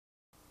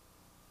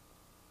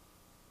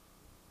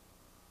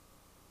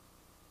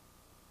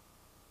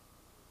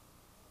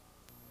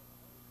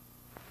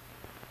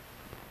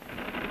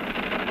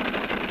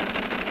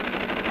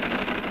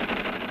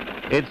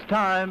It's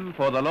time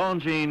for the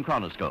Longines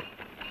Chronoscope,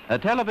 a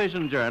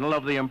television journal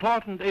of the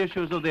important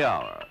issues of the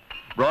hour,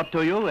 brought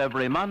to you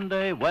every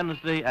Monday,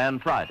 Wednesday,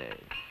 and Friday.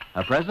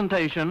 A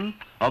presentation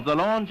of the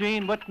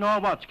Longines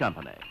Whitnor Watch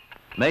Company,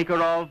 maker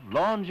of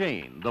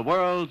Longines, the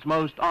world's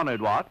most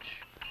honored watch,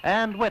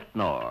 and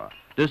Whitnor,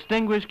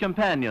 distinguished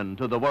companion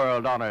to the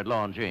world-honored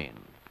Longines.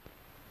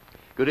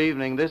 Good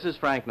evening, this is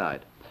Frank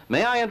Knight.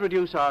 May I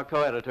introduce our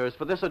co-editors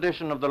for this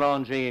edition of the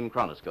Longines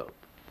Chronoscope?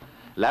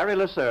 Larry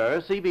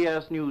Lasser,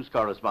 CBS News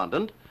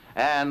correspondent,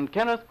 and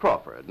Kenneth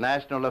Crawford,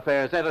 National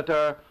Affairs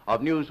Editor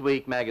of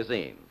Newsweek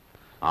magazine.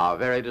 Our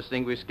very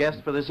distinguished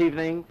guest for this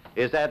evening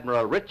is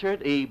Admiral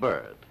Richard E.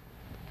 BYRD.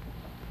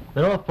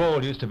 The North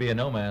Pole used to be a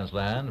no-man's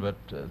land,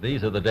 but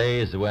these are the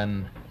days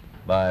when,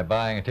 by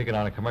buying a ticket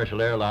on a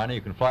commercial airliner,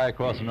 you can fly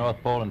across the North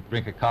Pole and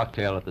drink a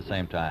cocktail at the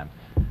same time.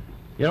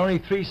 Yet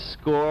only 60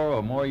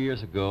 or more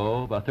years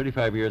ago, about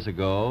 35 years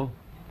ago,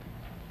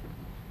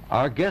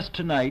 our guest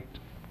tonight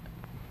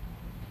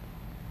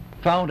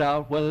found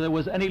out whether there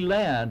was any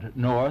land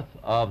north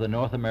of the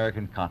North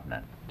American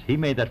continent. He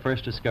made that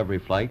first discovery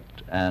flight,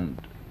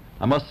 and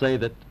I must say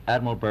that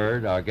Admiral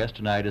BYRD, our guest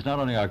tonight, is not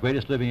only our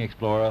greatest living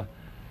explorer,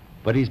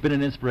 but he's been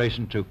an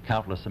inspiration to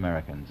countless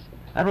Americans.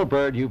 Admiral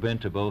BYRD, you've been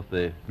to both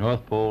the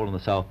North Pole and the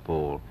South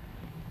Pole.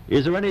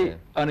 Is there any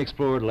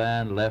unexplored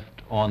land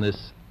left on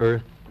this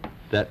earth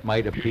that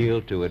might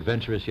appeal to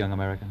adventurous young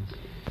Americans?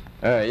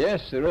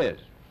 Yes, there is.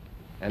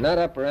 And not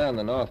up around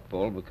the North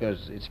Pole,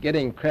 because it's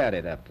getting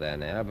crowded up there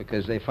now,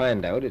 because they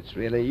find out it's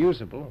really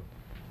usable,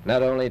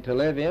 not only to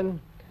live in,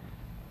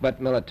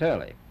 but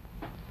militarily.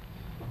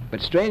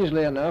 But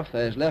strangely enough,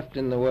 there's left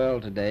in the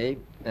world today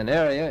an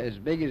area as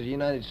big as the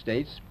United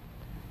States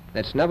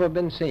that's never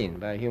been seen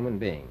by a human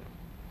being.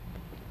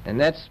 And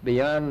that's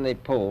beyond the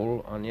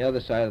pole on the other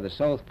side of the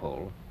South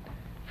Pole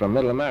from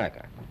Middle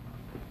America.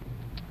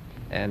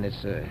 And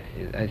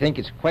I think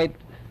it's quite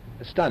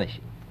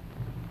astonishing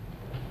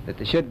that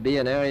there should be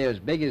an area as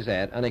big as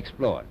that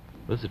unexplored.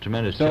 That's a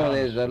tremendous So challenge.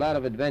 there's a lot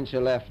of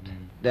adventure left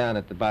down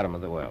at the bottom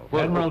of the world.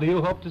 Well, Admiral, do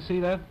you hope to see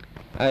that?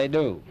 I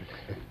do.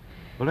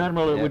 Well,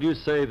 Admiral, Yeah. would you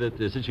say that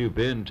since you've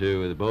been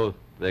to both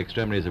the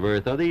extremities of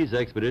Earth, are these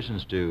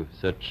expeditions to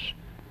such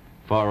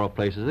far-off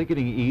places, are they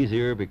getting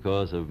easier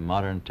because of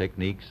modern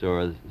techniques,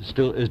 or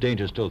is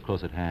danger still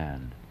close at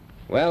hand?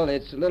 Well,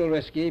 it's a little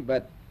risky,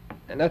 but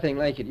nothing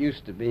like it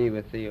used to be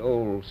with the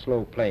old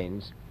slow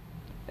planes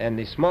and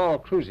the small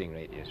cruising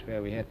radius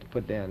where we had to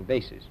put down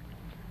bases.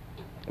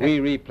 We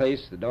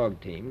replaced the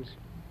dog teams,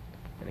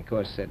 and of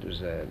course that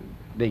was a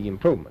big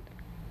improvement.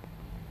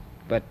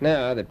 But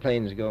now the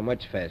planes go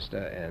much faster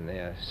and they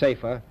are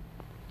safer,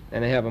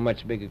 and they have a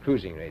much bigger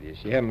cruising radius.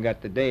 You haven't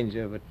got the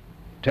danger of a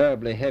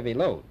terribly heavy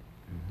load.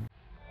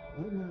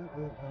 An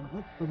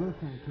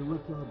expedition to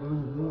which I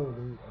believe you're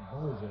the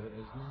advisor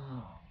is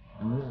now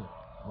en route.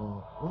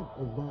 What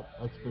is that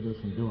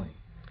expedition doing?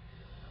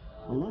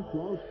 Well, that's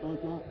the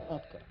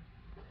Antarctica,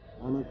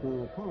 and it's a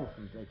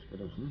reconnaissance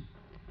expedition.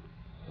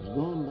 It's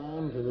going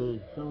down to the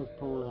South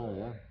Pole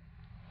area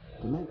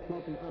to make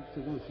certain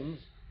observations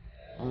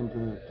and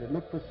to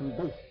look for some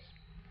bases.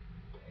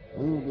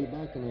 They will be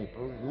back in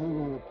April, and they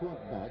will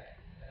report back,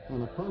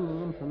 and upon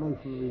the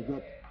information we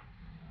get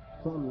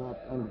from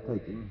that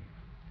undertaking,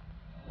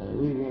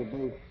 we will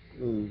base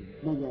the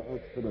bigger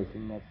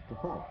expedition that's to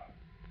follow.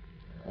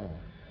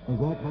 Is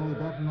that very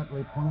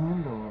definitely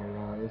planned,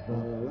 or is that...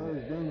 That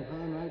is being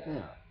planned right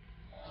now.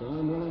 So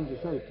I'm willing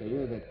to say to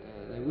you that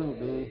there will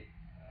be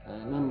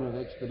a number of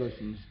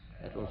expeditions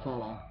that will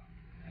follow,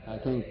 I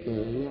think,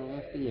 year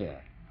after year,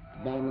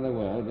 down in the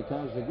world,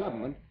 because the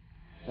government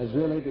has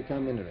really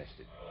become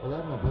interested. Well,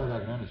 Admiral BYRD, I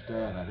can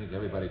understand. I think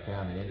everybody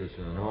can, the interest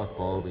in the North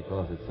Pole,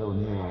 because it's so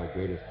near our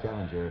greatest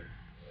challenger,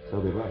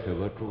 Soviet Russia.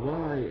 But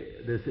why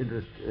this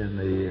interest in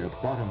the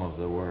bottom of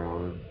the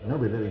world?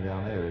 Nobody living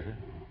down there, is it?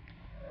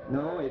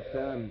 No, it's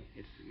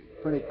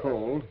pretty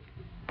cold.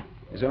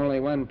 There's only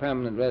one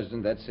permanent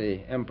resident, that's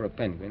the emperor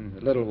penguin.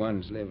 The little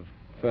ones live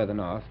further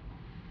north.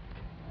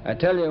 I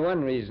tell you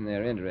one reason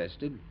they're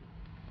interested.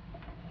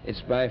 It's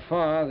by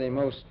far the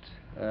most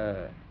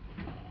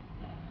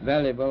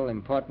valuable,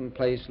 important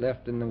place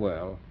left in the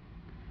world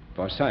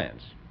for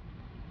science.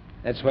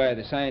 That's why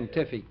the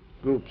scientific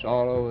groups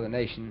all over the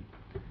nation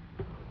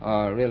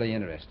are really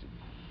interested.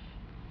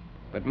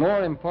 But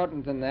more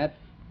important than that,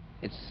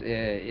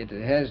 it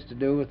has to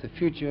do with the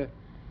future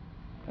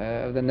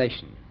of the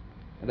nation,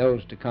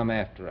 those to come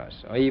after us,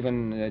 or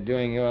even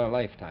during your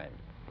lifetime,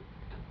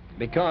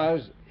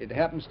 because it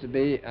happens to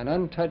be an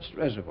untouched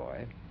reservoir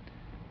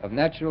of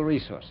natural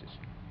resources.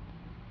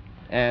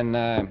 And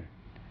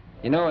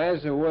you know,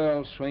 as the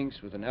world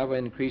shrinks with an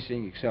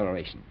ever-increasing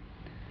acceleration,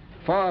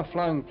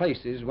 far-flung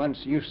places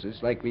once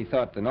useless, like we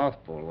thought the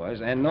North Pole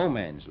was, and no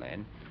man's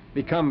land,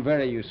 become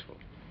very useful.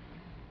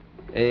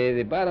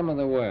 The bottom of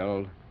the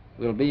world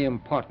will be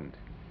important,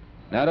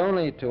 not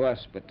only to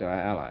us, but to our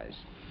allies.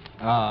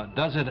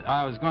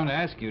 I was going to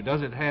ask you,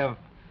 does it have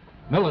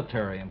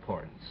military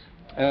importance?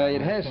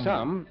 It has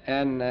some,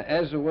 and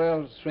as the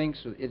world shrinks,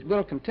 it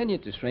will continue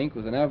to shrink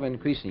with an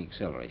ever-increasing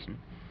acceleration.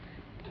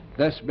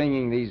 thus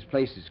bringing these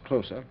places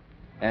closer.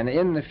 And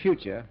in the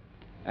future,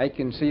 I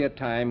can see a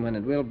time when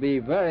it will be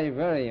very,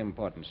 very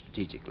important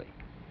strategically.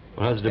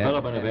 Well, has the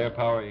development of air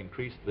power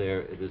increased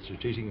the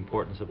strategic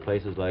importance of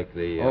places like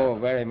the oh,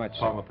 very much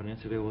Palma so.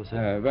 Peninsula, we'll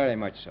say? Very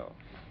much so.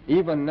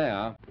 Even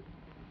now,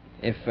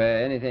 if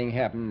anything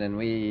happened and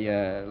we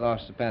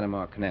lost the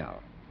Panama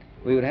Canal,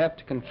 we would have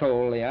to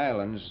control the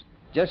islands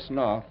just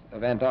north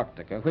of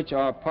Antarctica, which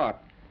are part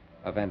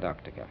of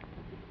Antarctica.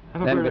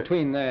 Then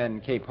between there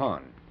and Cape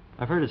Horn.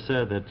 I've heard it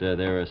said that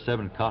there are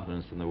 7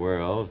 continents in the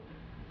world,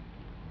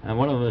 and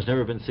one of them has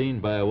never been seen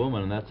by a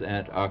woman, and that's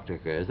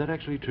Antarctica. Is that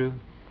actually true?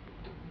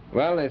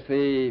 Well, if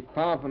the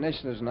Palma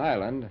Peninsula is an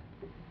island,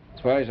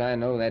 as far as I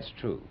know, that's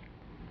true.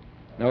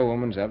 No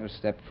woman's ever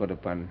stepped foot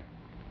upon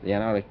the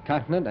Antarctic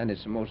continent, and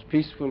it's the most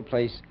peaceful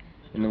place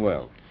in the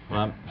world.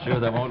 Well, I'm sure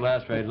that won't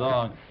last very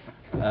long.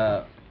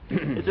 I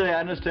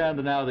understand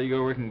that now that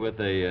you're working with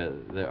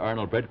the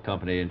Arnold Bread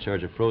Company in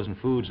charge of frozen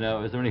foods.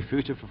 Now, is there any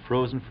future for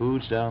frozen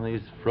foods down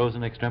these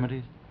frozen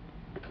extremities?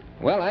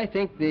 Well, I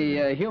think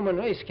the human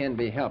race can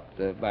be helped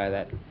by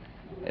that.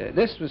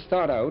 This was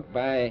thought out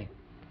by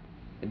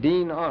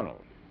Dean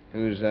Arnold,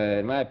 who's,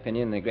 in my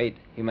opinion, a great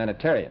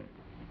humanitarian.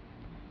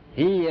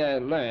 He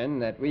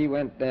learned that we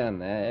went down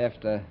there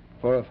after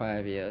 4 or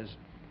 5 years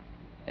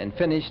and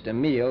finished a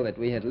meal that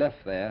we had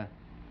left there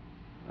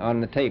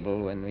on the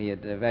table when we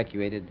had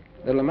evacuated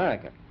Little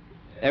America.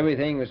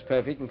 Everything was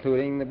perfect,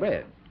 including the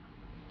bread.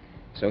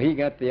 So he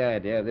got the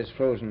idea of this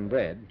frozen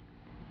bread,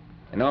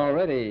 and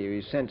already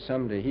he sent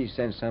some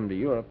to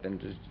Europe,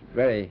 and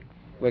it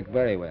worked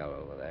very well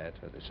over there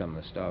for some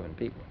of the starving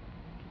people.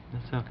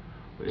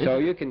 So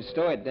you can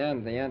store it down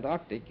to the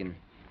Antarctic, and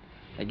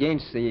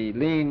against the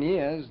lean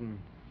years, and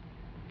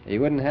you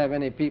wouldn't have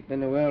any people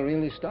in the world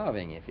really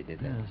starving if you did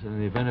that. Yes, in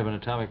the event of an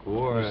atomic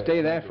war... You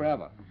stay there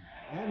forever.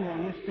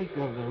 Admiral, you speak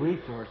of the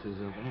resources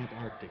of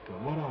Antarctica.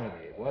 What are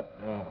they?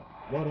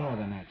 What are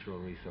the natural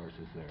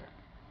resources there?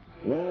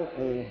 Well,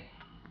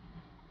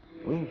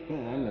 we've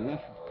found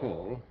enough of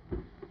coal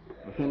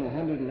within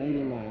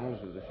 180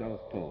 miles of the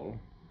South Pole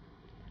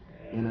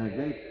in a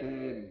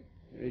great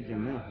ridge of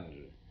mountains.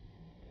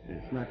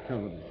 It's not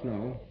covered with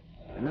snow,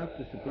 enough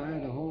to supply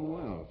the whole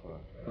world for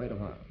quite a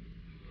while.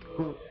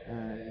 Well,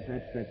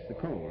 that's the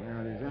coal.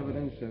 Now, there's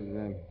evidence of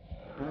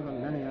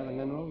many other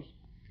minerals.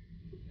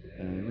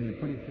 We're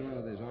pretty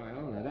sure there's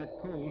oil. Now,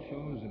 that coal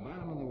shows the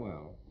bottom of the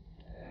well.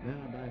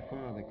 Now, by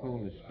far the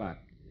coldest spot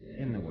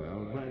in the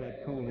world. Where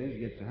that coal is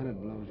gets 100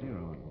 below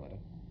zero in the winter.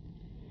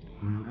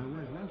 Now,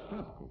 it was once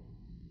tropical.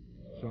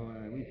 So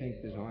we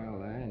think there's oil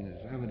there, and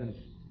there's evidence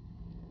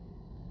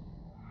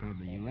of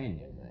the uranium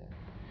there.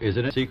 Is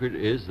it a secret?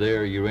 Is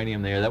there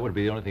uranium there? That would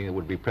be the only thing that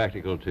would be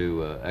practical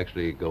to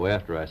actually go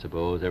after, I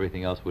suppose.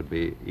 Everything else would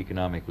be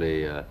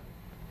economically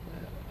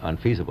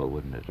unfeasible,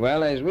 wouldn't it?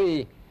 Well, as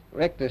we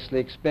recklessly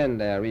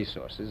expend our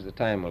resources, the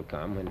time will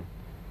come when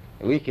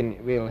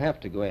we'll have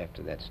to go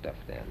after that stuff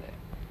down there.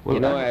 Well, you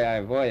know, I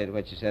avoided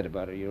what you said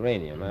about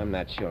uranium. I'm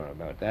not sure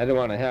about that. I don't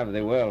want to have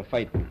the world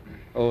fighting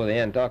over the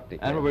Antarctic.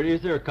 And Robert,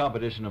 is there a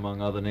competition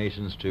among other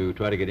nations to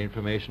try to get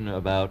information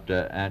about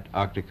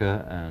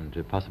Antarctica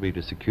and possibly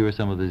to secure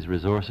some of these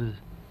resources?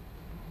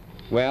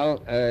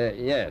 Well,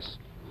 yes.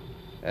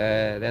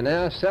 There are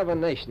now 7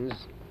 nations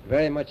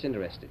very much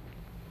interested.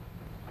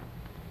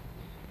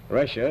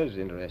 Russia is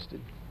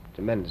interested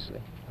tremendously.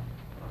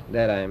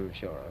 That I'm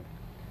sure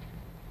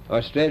of.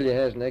 Australia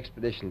has an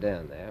expedition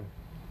down there.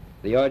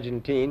 The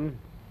Argentine,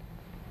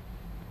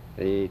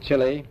 the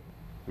Chile,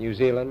 New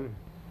Zealand,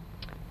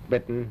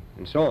 Britain,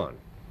 and so on.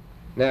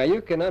 Now,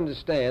 you can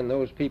understand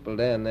those people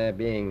down there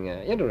being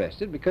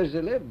interested because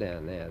they live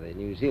down there, the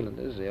New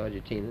Zealanders, the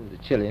Argentinians, the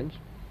Chileans,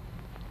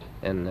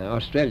 and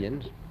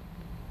Australians.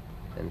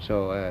 And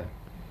so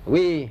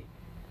we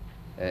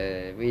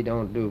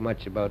don't do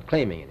much about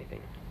claiming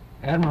anything.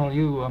 Admiral,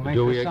 you make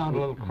this sound a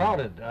little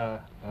crowded.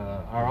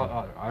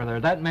 Are there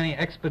that many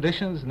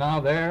expeditions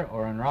now there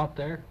or en route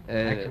there?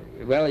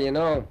 Well, you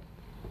know,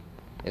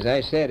 as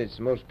I said, it's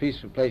the most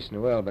peaceful place in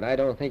the world, but I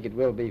don't think it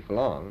will be for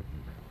long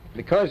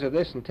because of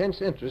this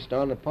intense interest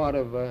on the part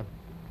of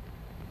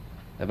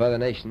other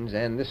nations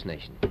and this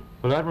nation.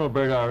 Well, Admiral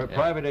Byrd, are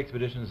private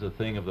expeditions a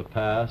thing of the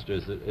past?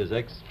 Is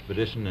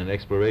expedition and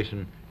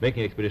exploration,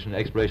 making expedition and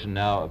exploration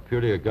now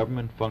purely a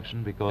government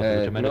function because of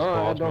the tremendous cost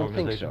No, I and don't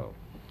think organization? so.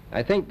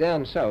 I think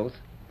down south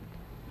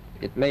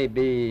it may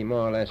be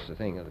more or less a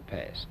thing of the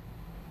past,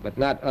 but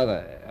not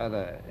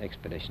other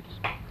expeditions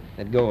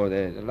that go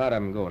there. A lot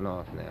of them go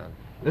north now.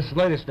 This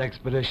latest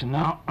expedition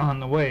now on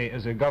the way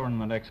is a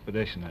government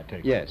expedition, I take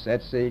it. Yes,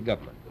 that's the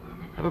government.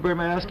 However,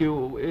 may I ask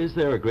you, is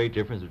there a great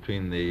difference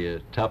between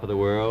the top of the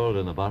world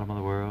and the bottom of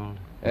the world?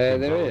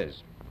 There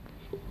is.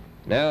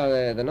 Now,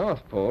 the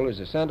North Pole is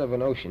the center of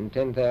an ocean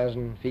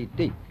 10,000 feet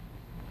deep.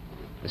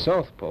 The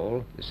South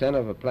Pole, the center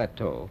of a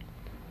plateau,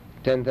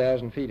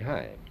 10,000 feet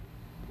high.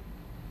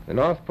 The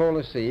North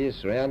Polar Sea is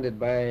surrounded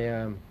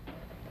by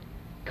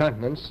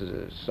continents that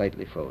are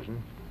slightly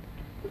frozen.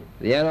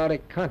 The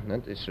Antarctic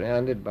continent is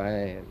surrounded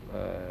by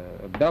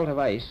a belt of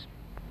ice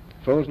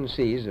frozen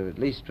seas of at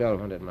least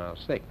 1,200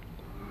 miles thick.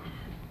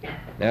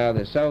 Now,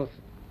 the south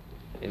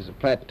is a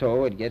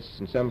plateau. It gets,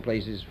 in some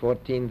places,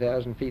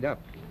 14,000 feet up.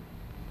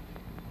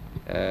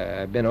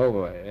 I've been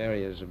over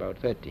areas about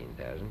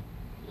 13,000,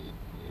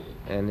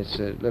 and it's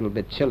a little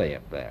bit chilly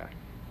up there.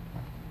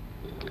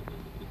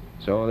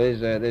 So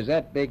there's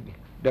that big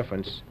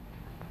difference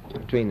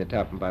between the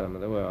top and bottom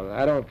of the world.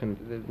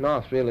 The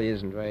north really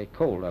isn't very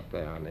cold up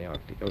there on the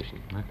Arctic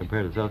Ocean. Not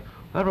compared to the south.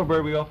 Admiral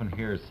Byrd, we often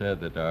hear it said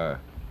that our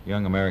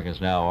young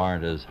Americans now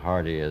aren't as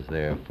hardy as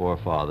their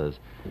forefathers.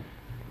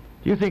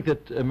 Do you think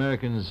that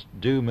Americans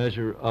do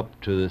measure up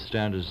to the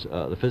standards,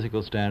 the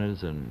physical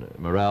standards and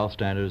morale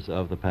standards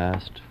of the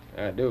past?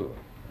 I do.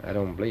 I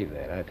don't believe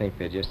that. I think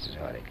they're just as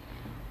hardy.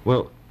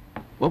 Well,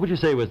 what would you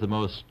say was the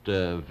most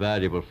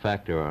valuable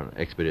factor on an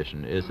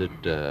expedition? Is it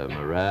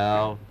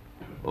morale,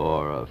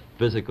 or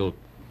physical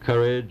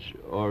courage,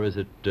 or is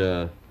it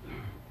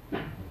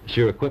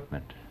sheer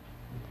equipment?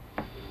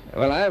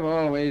 Well, I've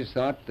always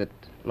thought that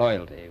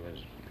loyalty was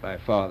by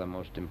far the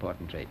most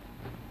important trait.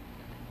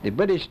 The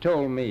British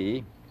told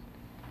me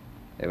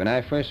that when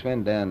I first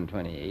went down in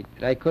 28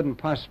 that I couldn't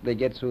possibly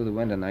get through the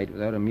winter night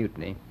without a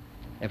mutiny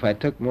if I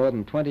took more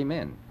than 20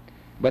 men.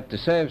 But to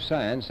serve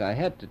science, I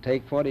had to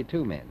take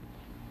 42 men.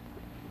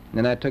 And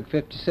then I took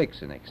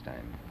 56 the next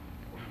time,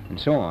 and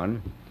so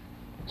on.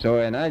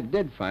 And I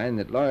did find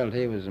that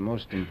loyalty was the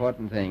most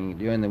important thing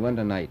during the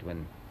winter night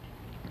when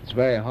it's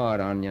very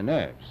hard on your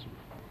nerves.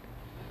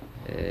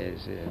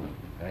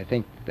 I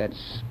think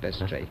that's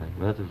best trait.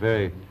 Well, that's a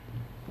very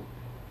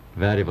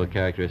valuable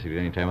characteristic at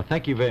any time. Well,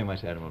 thank you very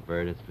much, Admiral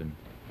Byrd. It's been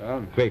a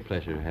great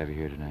pleasure to have you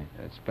here tonight.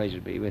 It's a pleasure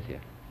to be with you.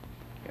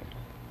 Good.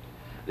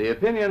 The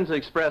opinions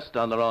expressed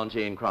on the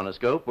Longines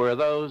Chronoscope were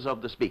those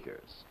of the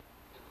speakers.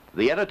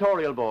 The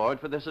editorial board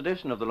for this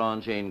edition of the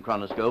Longines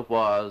Chronoscope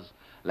was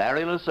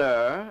Larry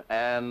Lasser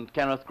and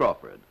Kenneth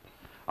Crawford.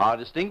 Our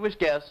distinguished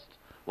guest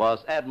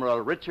was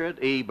Admiral Richard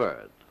E.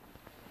 Byrd.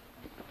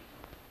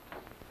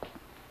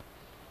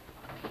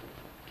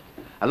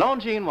 A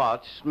Longines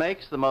watch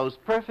makes the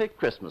most perfect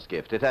Christmas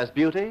gift. It has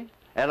beauty,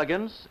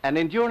 elegance, and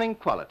enduring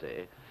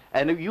quality,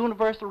 and a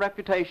universal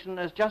reputation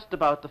as just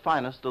about the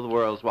finest of the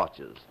world's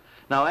watches.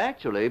 Now,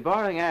 actually,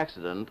 barring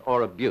accident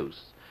or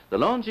abuse, the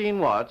Longines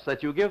watch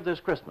that you give this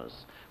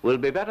Christmas will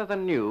be better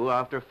than new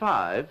after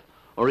 5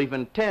 or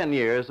even 10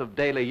 years of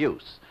daily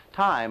use.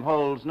 Time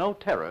holds no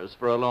terrors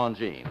for a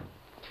Longines.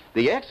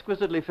 The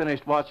exquisitely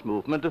finished watch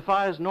movement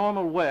defies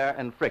normal wear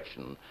and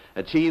friction,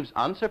 achieves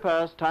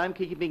unsurpassed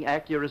timekeeping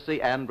accuracy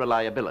and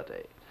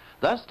reliability.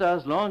 Thus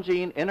does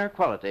Longines inner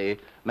quality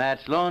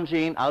match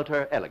Longines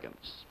outer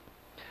elegance.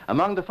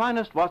 Among the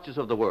finest watches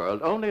of the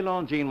world, only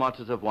Longines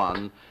watches have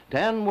won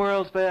 10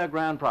 World's Fair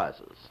grand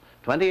prizes,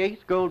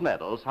 28 gold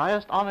medals,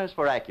 highest honors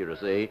for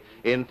accuracy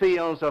in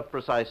fields of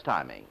precise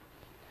timing.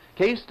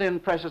 Cased in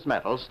precious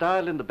metals,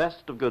 styled in the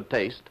best of good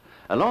taste,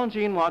 a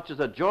Longines watch is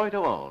a joy to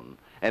own,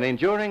 an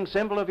enduring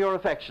symbol of your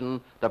affection,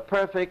 the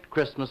perfect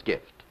Christmas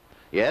gift.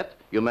 Yet,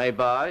 you may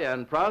buy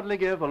and proudly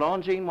give a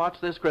Longines watch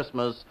this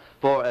Christmas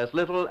for as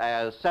little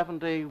as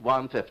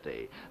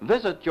 $71.50.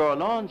 Visit your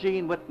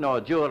Longines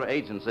Whitnor Jeweler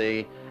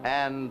Agency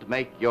and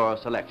make your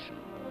selection.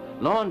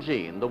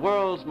 Longines, the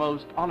world's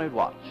most honored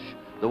watch,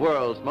 the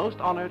world's most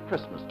honored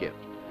Christmas gift.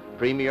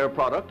 Premier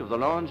product of the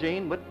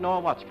Longines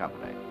Whitnor Watch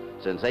Company.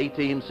 Since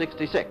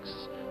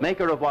 1866,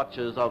 maker of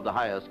watches of the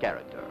highest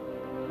character.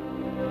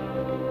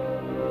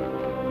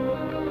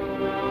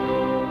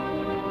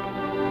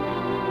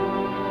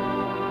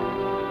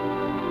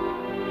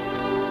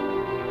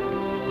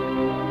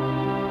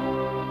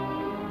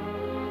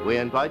 We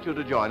invite you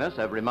to join us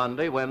every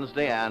Monday,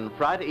 Wednesday, and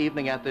Friday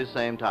evening at this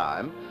same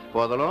time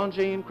for the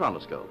Longines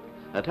Chronoscope,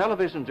 a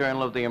television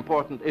journal of the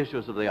important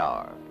issues of the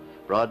hour,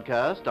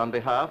 broadcast on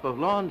behalf of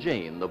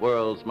Longines, the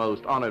world's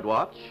most honored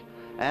watch,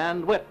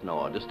 and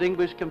Whitnor,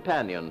 distinguished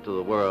companion to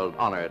the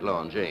world-honored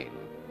Longines.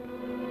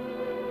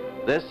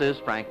 This is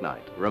Frank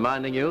Knight,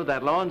 reminding you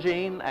that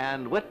Longines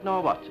and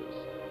Whitnor watches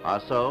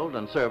are sold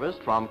and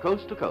serviced from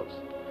coast to coast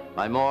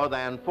by more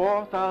than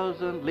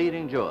 4,000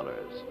 leading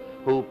jewelers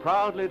who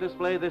proudly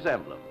display this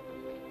emblem.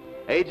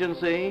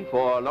 Agency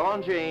for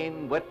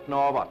Longines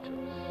Whitnor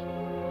watches.